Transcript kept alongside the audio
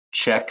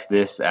Check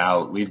this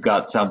out. We've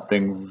got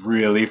something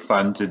really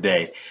fun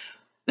today.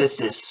 This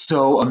is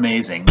so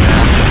amazing.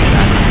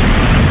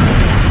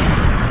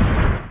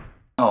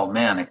 Oh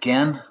man,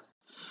 again?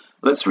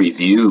 Let's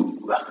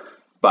review.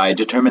 By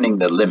determining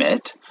the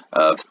limit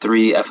of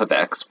 3f of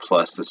x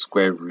plus the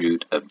square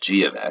root of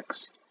g of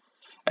x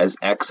as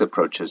x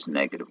approaches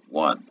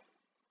 -1.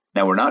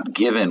 Now we're not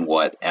given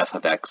what f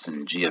of x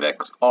and g of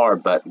x are,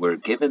 but we're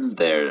given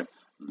their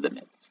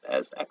limits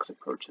as x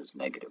approaches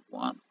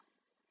 -1.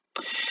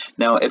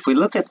 Now if we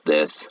look at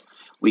this,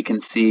 we can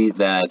see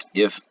that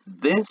if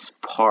this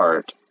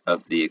part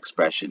of the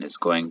expression is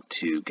going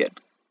to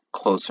get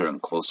closer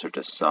and closer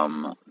to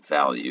some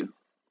value,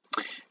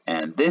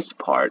 and this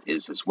part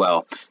is as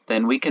well,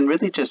 then we can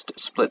really just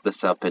split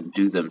this up and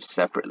do them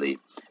separately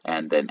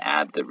and then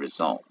add the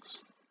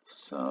results.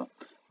 So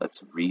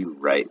let's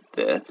rewrite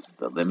this,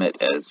 the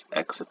limit as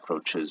x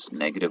approaches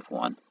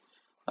 -1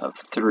 of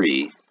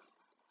 3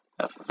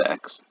 f of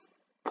x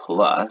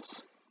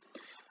plus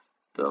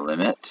the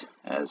limit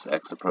as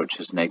x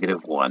approaches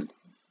 -1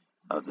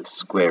 of the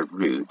square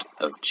root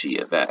of g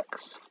of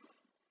x.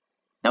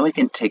 Now we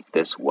can take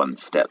this one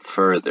step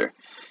further.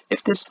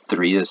 If this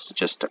 3 is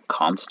just a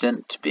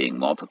constant being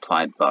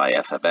multiplied by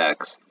f of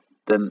x,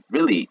 then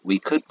really we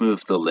could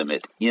move the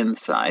limit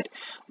inside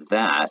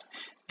that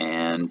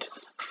and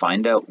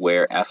find out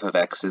where f of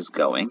x is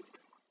going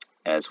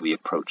as we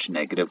approach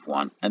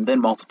 -1, and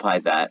then multiply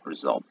that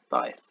result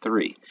by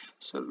 3.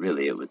 So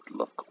really it would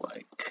look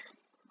like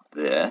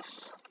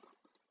this.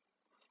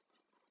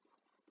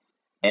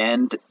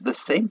 And the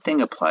same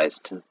thing applies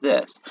to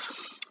this.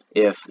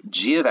 If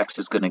g of x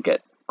is going to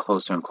get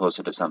closer and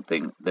closer to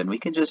something, then we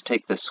can just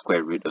take the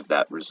square root of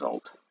that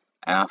result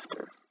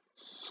after.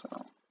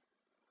 So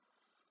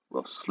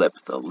we'll slip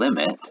the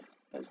limit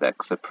as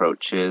x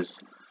approaches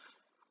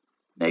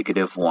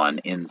 -1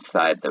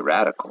 inside the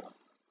radical.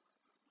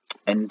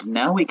 And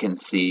now we can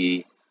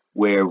see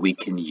where we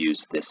can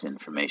use this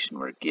information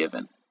we're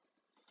given.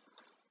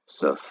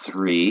 So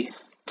 3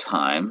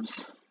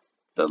 times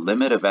the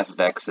limit of f of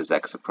x as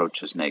x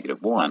approaches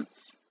 -1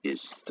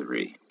 is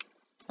 3.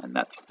 And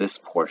that's this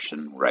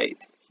portion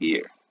right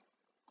here.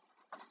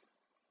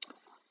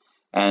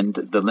 And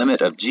the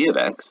limit of g of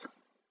x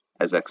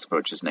as x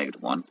approaches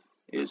 -1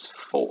 is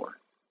 4.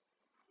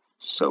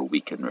 So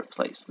we can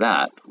replace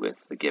that with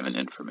the given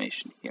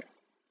information here.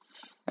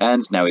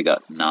 And now we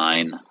got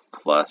 9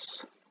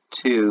 plus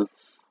 2,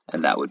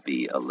 and that would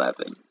be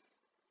 11.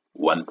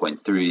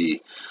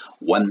 1.3,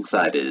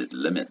 one-sided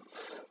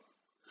limits.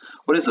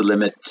 What is the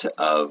limit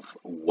of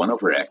 1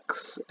 over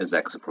x as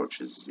x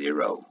approaches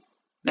 0?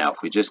 Now,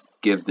 if we just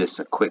give this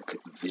a quick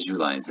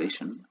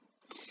visualization,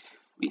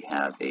 we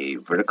have a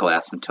vertical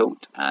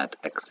asymptote at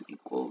x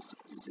equals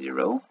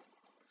 0.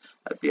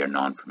 That'd be our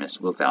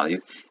non-permissible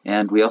value.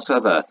 And we also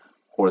have a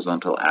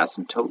horizontal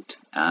asymptote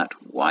at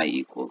y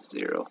equals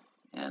 0.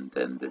 And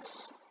then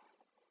this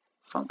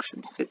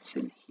function fits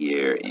in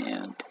here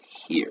and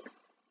here.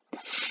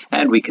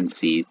 And we can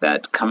see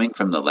that coming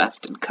from the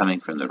left and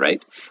coming from the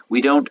right,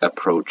 we don't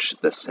approach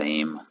the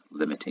same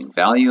limiting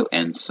value,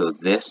 and so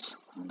this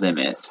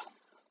limit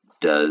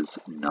does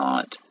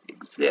not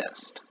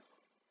exist.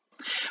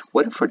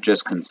 What if we're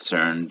just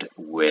concerned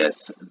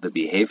with the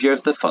behavior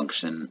of the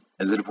function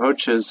as it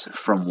approaches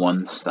from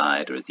one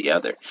side or the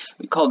other?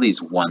 We call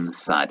these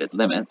one-sided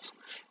limits,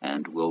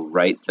 and we'll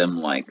write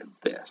them like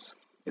this.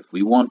 If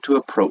we want to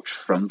approach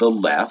from the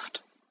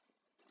left,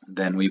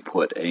 then we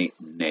put a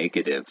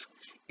negative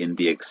in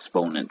the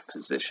exponent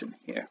position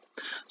here.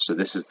 So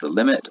this is the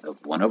limit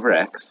of 1 over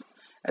x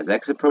as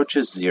x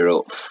approaches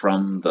 0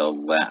 from the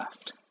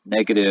left.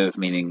 Negative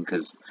meaning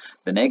because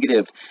the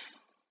negative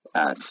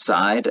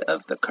side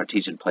of the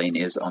Cartesian plane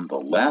is on the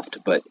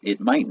left, but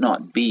it might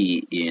not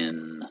be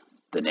in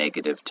the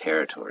negative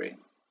territory.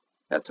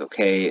 That's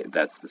okay,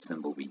 that's the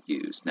symbol we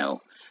use.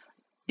 Now,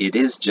 it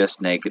is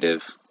just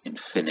negative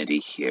infinity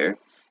here,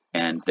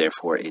 and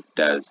therefore it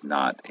does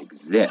not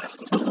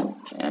exist.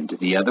 And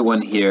the other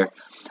one here,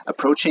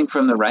 approaching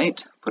from the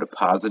right, put a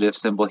positive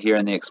symbol here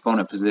in the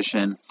exponent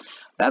position.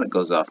 That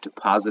goes off to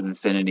positive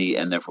infinity,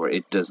 and therefore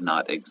it does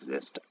not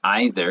exist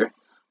either,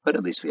 but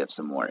at least we have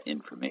some more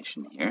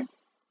information here.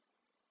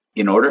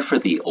 In order for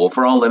the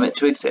overall limit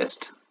to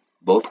exist,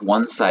 both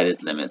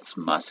one-sided limits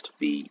must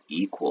be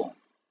equal.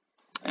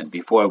 And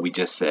before we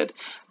just said,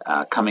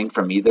 coming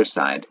from either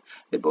side,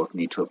 they both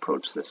need to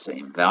approach the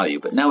same value,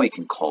 but now we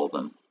can call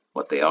them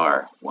what they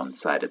are,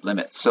 one-sided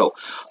limits. So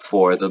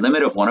for the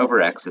limit of 1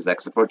 over x as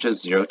x approaches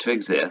 0 to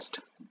exist,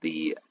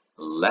 the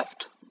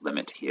left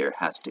limit here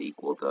has to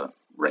equal the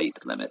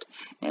right limit.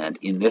 And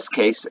in this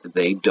case,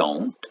 they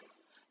don't,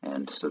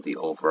 and so the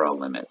overall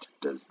limit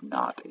does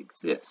not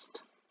exist.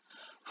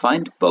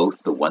 Find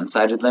both the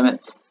one-sided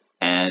limits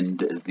and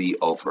the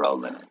overall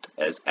limit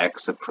as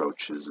x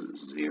approaches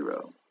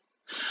 0.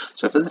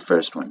 So for the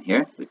first one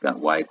here, we've got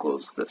y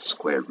equals the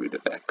square root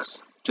of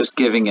x. Just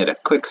giving it a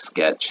quick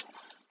sketch,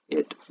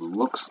 it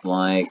looks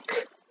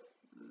like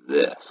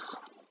this.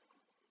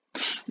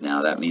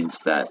 Now that means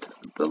that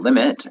the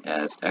limit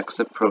as x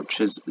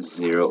approaches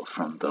 0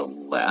 from the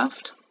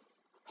left,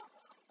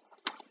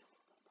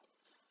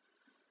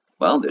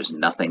 well, there's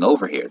nothing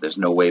over here. There's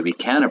no way we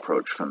can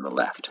approach from the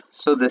left.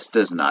 So this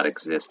does not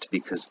exist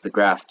because the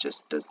graph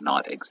just does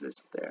not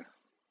exist there.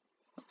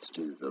 Let's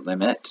do the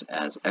limit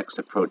as x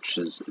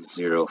approaches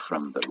 0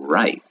 from the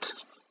right.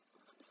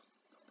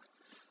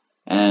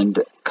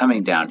 And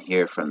coming down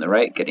here from the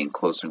right, getting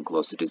closer and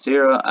closer to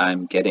 0,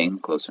 I'm getting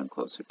closer and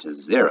closer to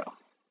 0.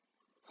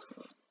 So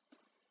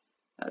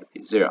that would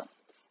be 0.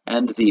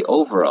 And the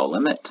overall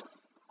limit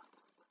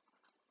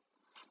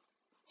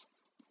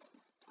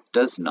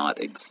does not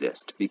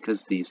exist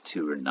because these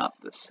two are not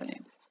the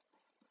same.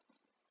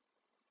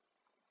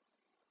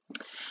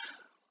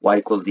 Y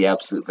equals the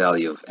absolute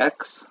value of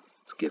x.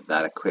 Let's give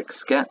that a quick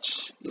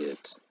sketch.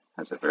 It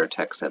has a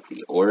vertex at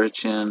the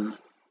origin,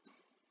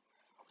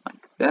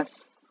 like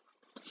this.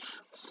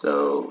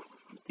 So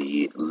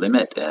the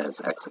limit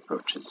as x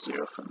approaches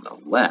 0 from the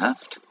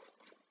left,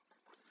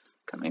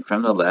 coming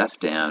from the left,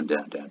 down,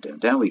 down, down, down,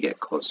 down, we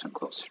get closer and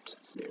closer to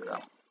 0.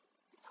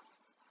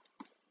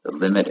 The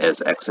limit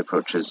as x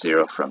approaches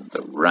 0 from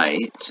the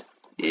right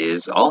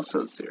is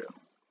also 0.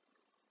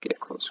 Get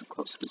closer and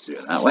closer to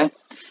 0 that way.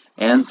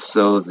 And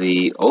so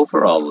the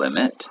overall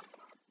limit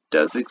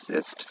does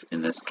exist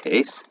in this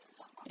case,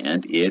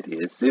 and it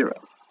is 0.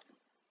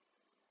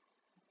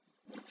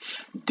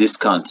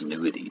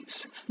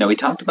 Discontinuities. Now we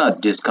talked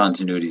about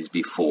discontinuities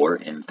before.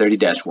 In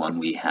 30-1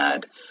 we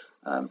had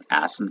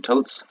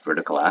asymptotes,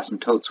 vertical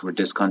asymptotes were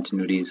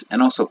discontinuities,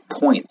 and also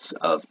points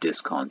of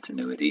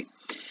discontinuity.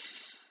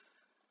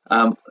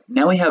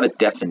 Now we have a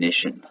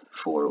definition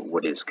for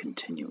what is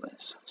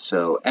continuous.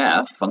 So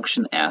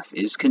function f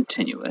is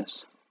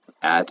continuous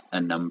at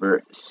a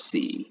number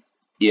c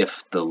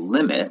if the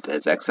limit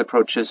as x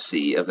approaches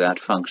c of that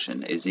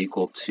function is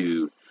equal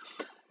to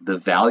the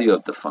value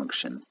of the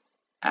function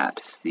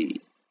at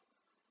c.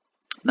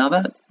 Now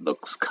that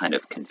looks kind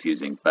of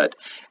confusing, but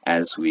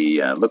as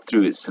we look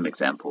through some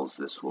examples,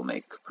 this will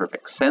make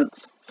perfect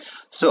sense.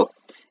 So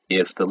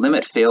if the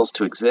limit fails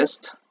to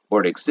exist,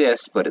 or it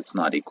exists but it's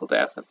not equal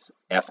to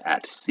f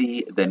at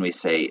c, then we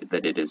say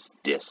that it is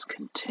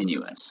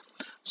discontinuous.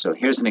 So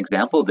here's an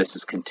example. This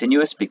is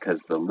continuous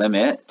because the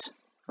limit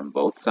from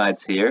both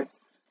sides here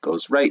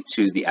goes right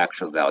to the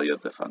actual value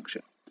of the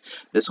function.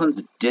 This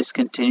one's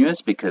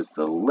discontinuous because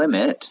the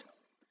limit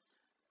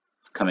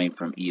coming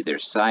from either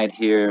side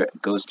here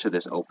goes to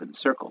this open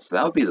circle. So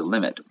that would be the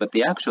limit, but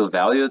the actual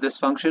value of this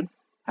function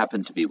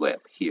happened to be way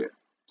up here.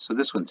 So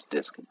this one's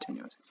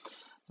discontinuous.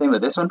 Same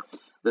with this one.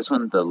 This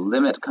one, the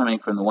limit coming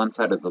from the one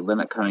side or the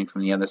limit coming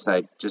from the other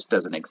side just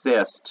doesn't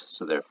exist,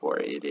 so therefore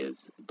it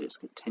is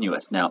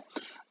discontinuous. Now,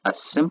 a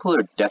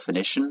simpler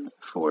definition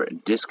for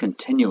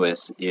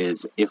discontinuous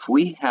is if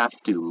we have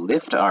to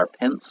lift our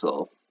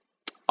pencil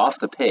off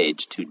the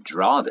page to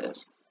draw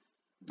this,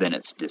 then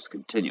it's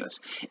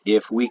discontinuous.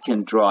 If we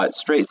can draw it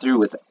straight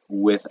through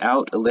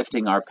without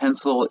lifting our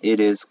pencil, it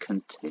is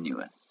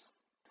continuous.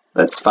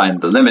 Let's find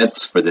the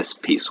limits for this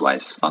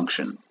piecewise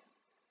function.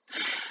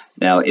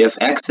 Now, if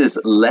x is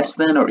less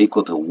than or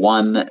equal to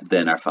 1,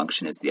 then our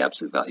function is the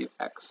absolute value of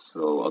x.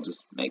 So I'll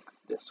just make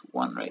this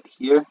 1 right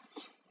here,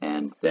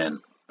 and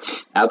then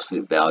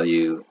absolute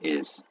value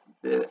is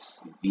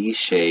this V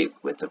shape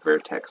with a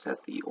vertex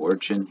at the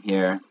origin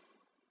here.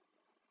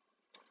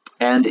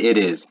 And it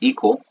is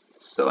equal,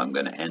 so I'm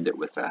going to end it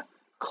with a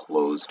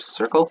closed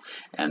circle.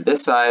 And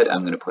this side,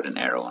 I'm going to put an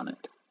arrow on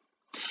it.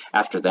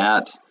 After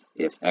that,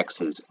 if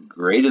x is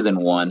greater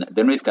than 1,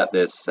 then we've got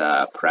this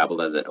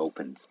parabola that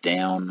opens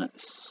down.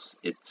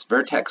 Its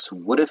vertex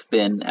would have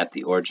been at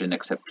the origin,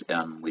 except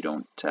we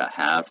don't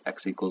have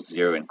x equals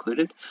 0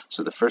 included.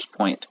 So the first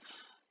point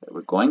that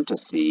we're going to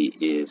see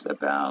is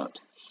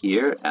about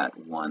here at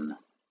 1,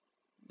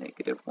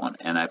 -1.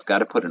 And I've got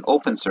to put an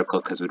open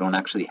circle because we don't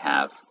actually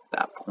have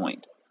that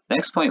point. The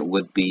next point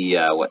would be,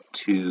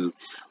 2,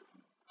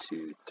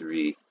 2,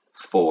 3,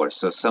 4.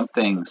 So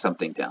something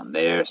down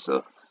there.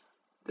 So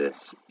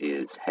this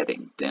is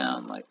heading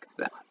down like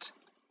that.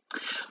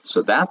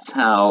 So that's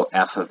how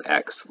f of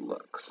x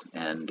looks.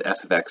 And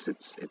f of x,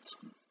 it's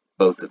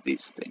both of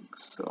these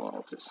things. So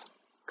I'll just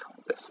call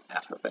this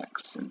f of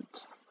x, and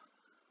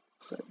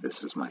so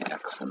this is my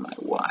x and my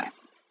y.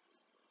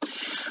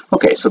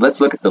 Okay, so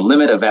let's look at the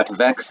limit of f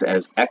of x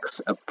as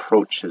x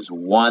approaches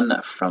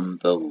 1 from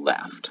the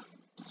left.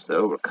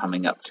 So we're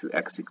coming up to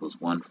x equals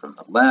 1 from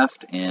the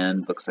left,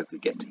 and looks like we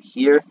get to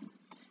here,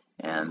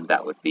 and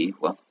that would be,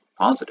 well,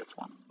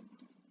 +1.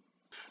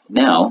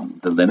 Now,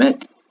 the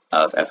limit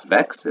of f of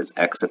x as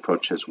x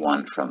approaches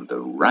 1 from the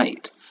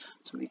right.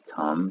 So we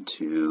come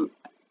to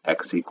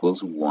x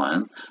equals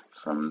 1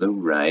 from the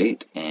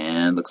right,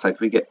 and looks like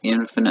we get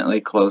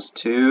infinitely close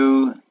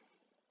to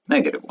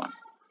 -1.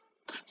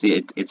 See,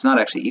 it's not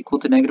actually equal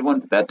to -1,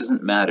 but that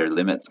doesn't matter.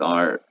 Limits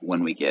are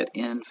when we get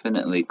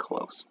infinitely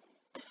close.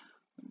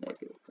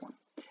 -1.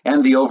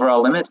 And the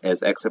overall limit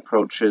as x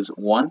approaches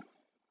 1,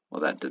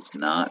 well, that does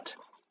not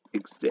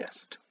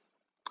exist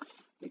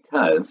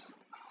because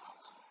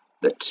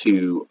the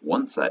two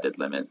one-sided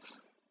limits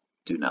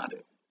do not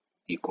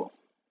equal.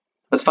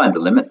 Let's find the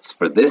limits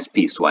for this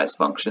piecewise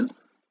function.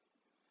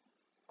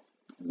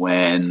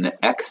 When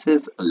x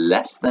is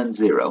less than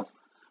 0,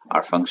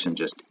 our function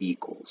just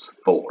equals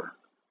 4.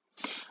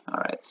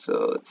 Alright,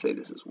 so let's say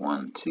this is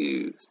 1,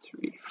 2,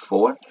 3,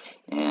 4,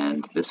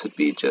 and this would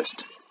be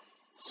just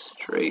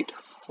straight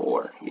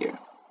 4 here.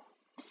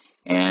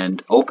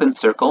 And open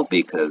circle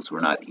because we're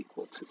not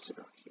equal to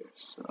 0 here.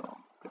 So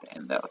I'm going to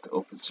end that with the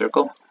open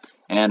circle.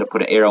 And I'll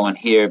put an arrow on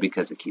here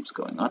because it keeps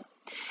going on.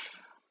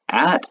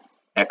 At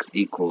x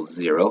equals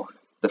 0,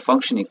 the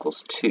function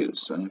equals 2.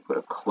 So I'm going to put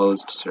a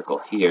closed circle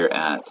here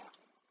at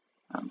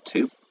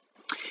 2.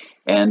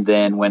 And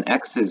then when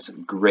x is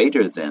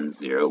greater than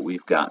 0,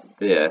 we've got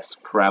this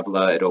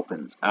parabola. It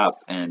opens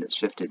up and it's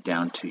shifted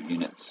down 2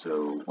 units.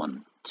 So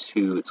 1,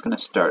 2. It's going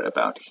to start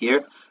about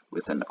here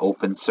with an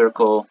open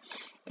circle,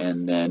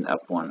 and then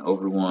up 1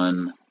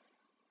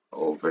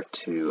 over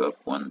 2, up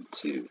 1,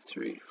 2,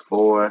 3,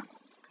 4, kind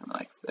of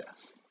like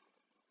this.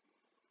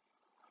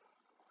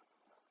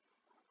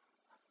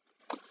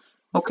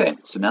 Okay,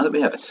 so now that we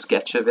have a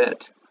sketch of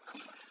it,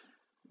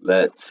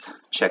 let's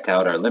check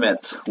out our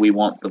limits. We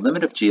want the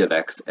limit of g of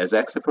x as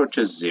x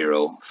approaches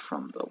 0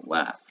 from the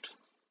left.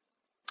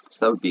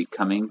 So that would be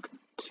coming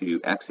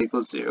to x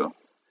equals 0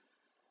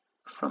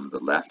 from the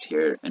left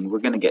here, and we're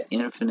going to get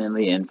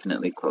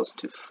infinitely close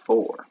to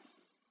 4.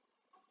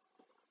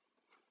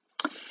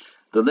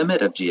 The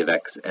limit of g of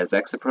x as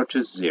x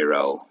approaches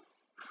 0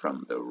 from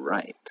the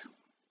right.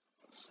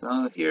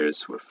 So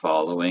we're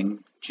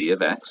following g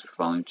of x,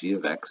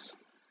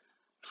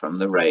 from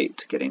the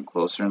right, getting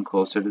closer and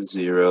closer to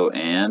 0,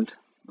 and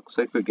looks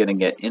like we're going to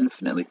get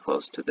infinitely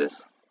close to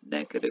this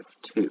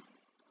 -2.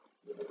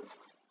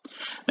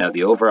 Now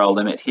the overall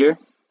limit here,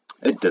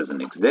 it doesn't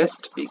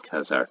exist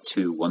because our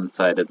two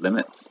one-sided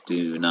limits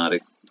do not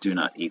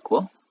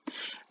equal,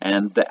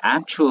 and the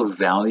actual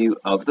value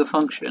of the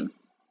function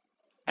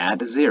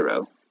at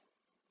 0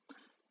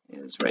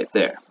 is right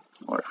there,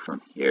 or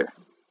from here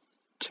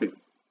to.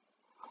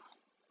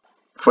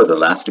 For the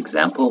last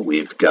example,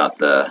 we've got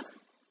the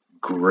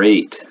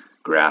great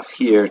graph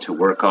here to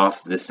work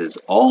off. This is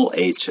all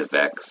h of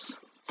x.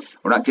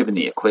 We're not given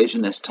the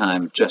equation this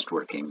time, just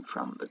working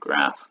from the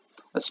graph.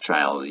 Let's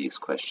try all of these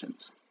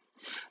questions.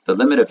 The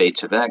limit of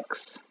h of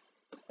x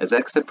as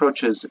x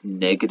approaches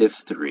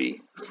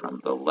 -3 from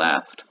the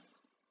left.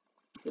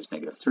 Here's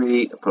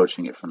 -3,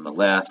 approaching it from the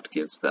left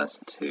gives us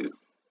 2.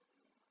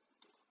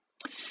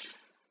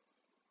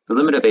 The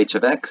limit of h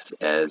of x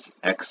as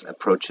x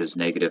approaches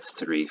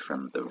 -3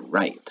 from the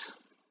right.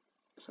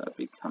 So I'd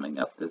be coming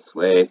up this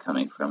way,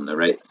 coming from the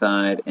right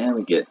side, and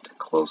we get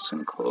closer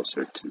and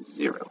closer to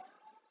 0.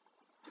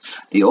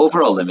 The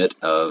overall limit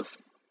of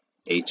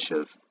h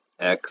of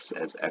x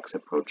as x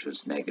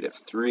approaches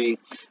 -3,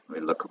 we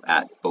look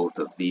at both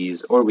of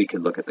these, or we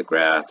could look at the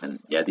graph, and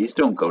yeah, these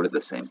don't go to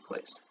the same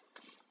place.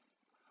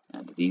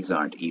 And these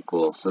aren't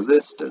equal, so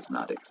this does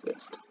not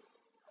exist.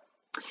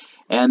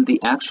 And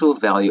the actual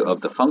value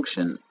of the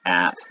function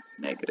at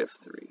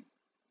 -3,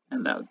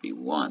 and that would be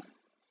 1.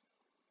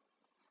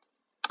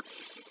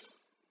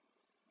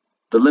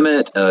 The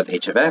limit of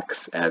h of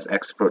x as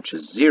x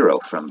approaches 0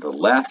 from the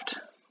left,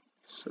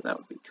 so that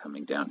would be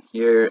coming down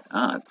here,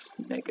 it's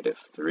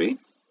 -3.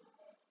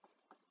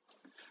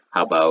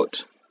 How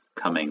about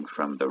coming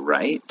from the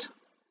right?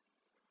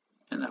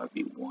 And that would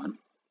be 1.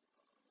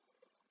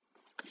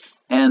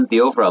 And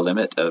the overall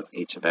limit of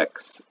h of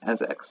x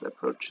as x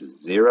approaches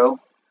 0,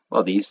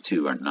 well, these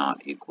two are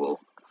not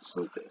equal,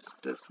 so this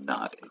does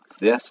not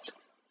exist.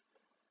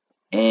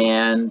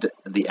 And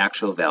the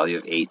actual value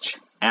of h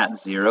at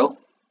 0,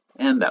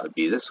 and that would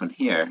be this one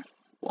here,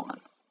 1.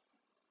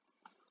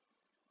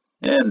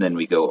 And then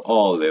we go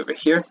all the way over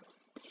here.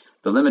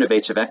 The limit of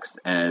h of x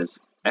as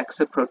x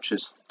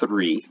approaches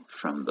 3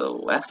 from the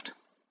left.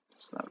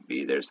 So that would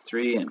be, there's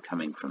 3, and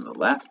coming from the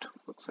left,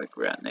 looks like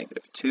we're at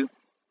 -2.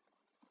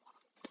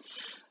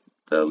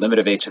 The limit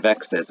of h of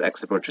x as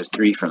x approaches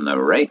 3 from the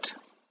right,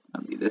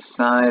 that would be this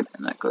side,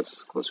 and that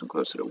goes closer and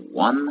closer to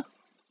 1.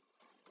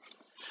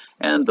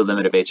 And the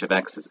limit of h of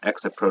x as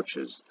x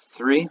approaches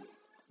 3,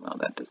 well,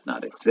 that does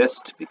not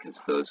exist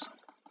because those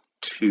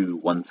two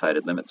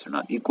one-sided limits are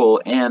not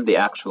equal, and the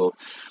actual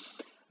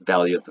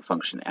value of the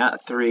function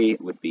at 3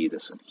 would be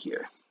this one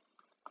here.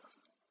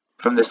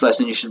 From this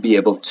lesson, you should be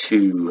able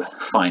to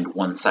find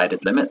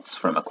one-sided limits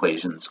from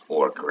equations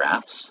or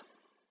graphs,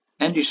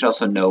 and you should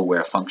also know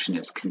where a function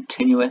is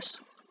continuous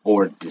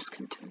or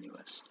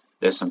discontinuous.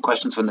 There's some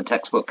questions from the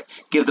textbook.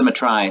 Give them a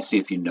try, see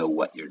if you know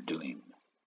what you're doing.